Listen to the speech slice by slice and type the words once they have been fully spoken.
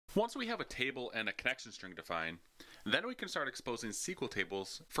Once we have a table and a connection string defined, then we can start exposing SQL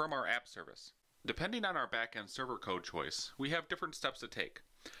tables from our app service. Depending on our backend server code choice, we have different steps to take,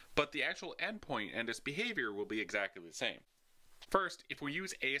 but the actual endpoint and its behavior will be exactly the same. First, if we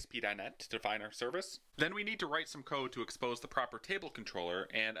use ASP.NET to define our service, then we need to write some code to expose the proper table controller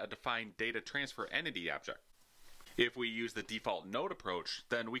and a defined data transfer entity object. If we use the default node approach,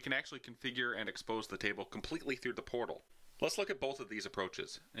 then we can actually configure and expose the table completely through the portal. Let's look at both of these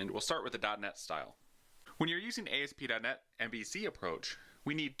approaches, and we'll start with the .NET style. When you're using ASP.NET MVC approach,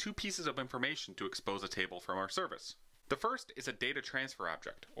 we need two pieces of information to expose a table from our service. The first is a data transfer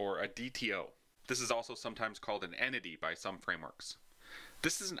object, or a DTO. This is also sometimes called an entity by some frameworks.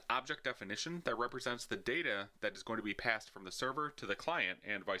 This is an object definition that represents the data that is going to be passed from the server to the client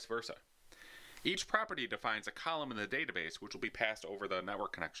and vice versa. Each property defines a column in the database which will be passed over the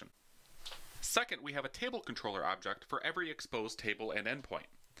network connection. Second, we have a table controller object for every exposed table and endpoint.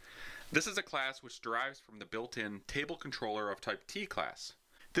 This is a class which derives from the built-in table controller of type T class.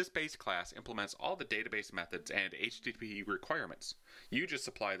 This base class implements all the database methods and HTTP requirements. You just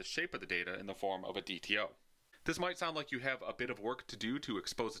supply the shape of the data in the form of a DTO. This might sound like you have a bit of work to do to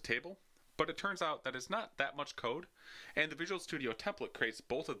expose a table, but it turns out that it's not that much code, and the Visual Studio template creates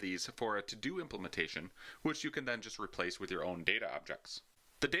both of these for a to-do implementation, which you can then just replace with your own data objects.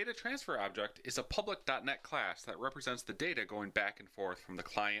 The data transfer object is a public .NET class that represents the data going back and forth from the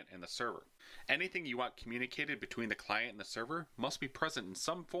client and the server. Anything you want communicated between the client and the server must be present in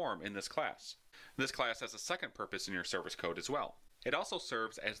some form in this class. This class has a second purpose in your service code as well. It also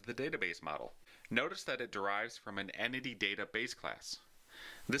serves as the database model. Notice that it derives from an entity data base class.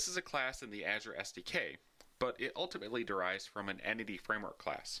 This is a class in the Azure SDK, but it ultimately derives from an entity framework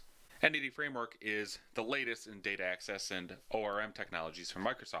class. Entity Framework is the latest in data access and ORM technologies from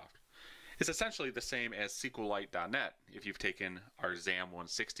Microsoft. It's essentially the same as SQLite.NET if you've taken our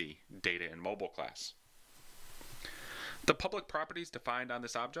XAM160 data and mobile class. The public properties defined on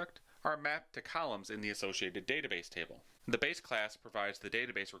this object are mapped to columns in the associated database table. The base class provides the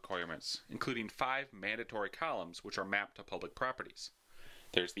database requirements, including 5 mandatory columns which are mapped to public properties.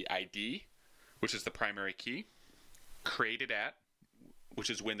 There's the ID, which is the primary key, created at, which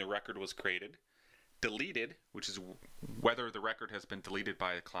is when the record was created, deleted, which is whether the record has been deleted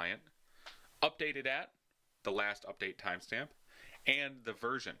by the client, updated at, the last update timestamp, and the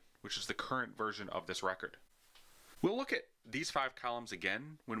version, which is the current version of this record. We'll look at these 5 columns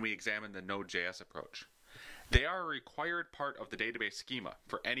again when we examine the Node.js approach. They are a required part of the database schema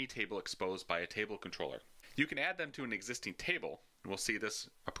for any table exposed by a table controller. You can add them to an existing table, and we'll see this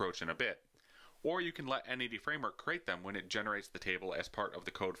approach in a bit, or you can let Entity Framework create them when it generates the table as part of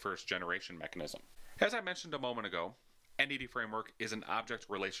the code first generation mechanism. As I mentioned a moment ago, Entity Framework is an object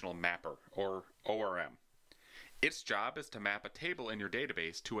relational mapper, or ORM. Its job is to map a table in your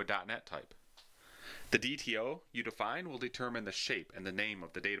database to a .NET type. The DTO you define will determine the shape and the name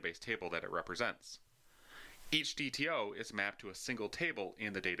of the database table that it represents. Each DTO is mapped to a single table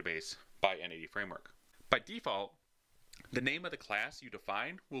in the database by Entity Framework. By default, the name of the class you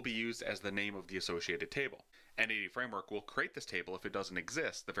define will be used as the name of the associated table. Entity Framework will create this table if it doesn't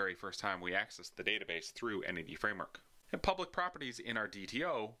exist the very first time we access the database through Entity Framework. And public properties in our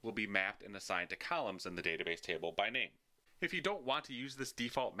DTO will be mapped and assigned to columns in the database table by name. If you don't want to use this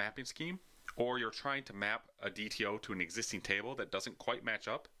default mapping scheme, or you're trying to map a DTO to an existing table that doesn't quite match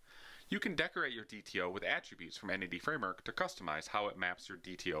up, you can decorate your DTO with attributes from Entity Framework to customize how it maps your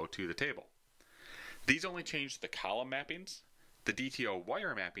DTO to the table. These only change the column mappings. The DTO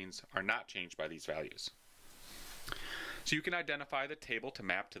wire mappings are not changed by these values. So you can identify the table to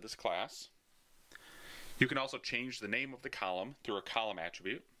map to this class. You can also change the name of the column through a column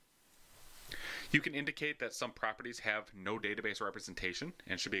attribute. You can indicate that some properties have no database representation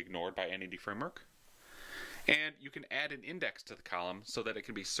and should be ignored by Entity Framework. And you can add an index to the column so that it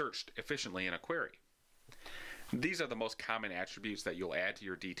can be searched efficiently in a query. These are the most common attributes that you'll add to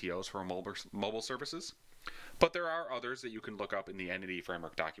your DTOs for mobile services, but there are others that you can look up in the Entity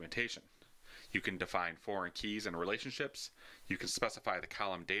Framework documentation. You can define foreign keys and relationships, you can specify the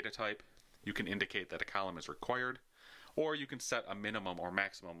column data type, you can indicate that a column is required, or you can set a minimum or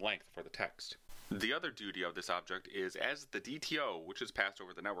maximum length for the text. The other duty of this object is as the DTO, which is passed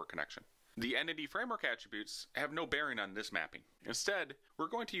over the network connection. The Entity Framework attributes have no bearing on this mapping. Instead, we're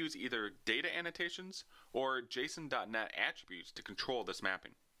going to use either data annotations or JSON.NET attributes to control this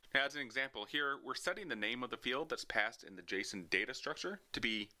mapping. Now, as an example here, we're setting the name of the field that's passed in the JSON data structure to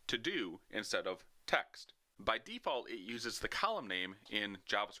be to-do instead of text. By default, it uses the column name in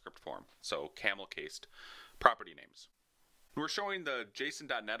JavaScript form, so camel-cased property names. We're showing the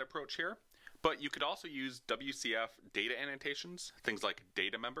JSON.NET approach here, But you could also use WCF data annotations, things like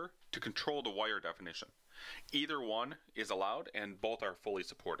data member, to control the wire definition. Either one is allowed and both are fully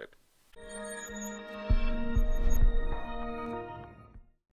supported.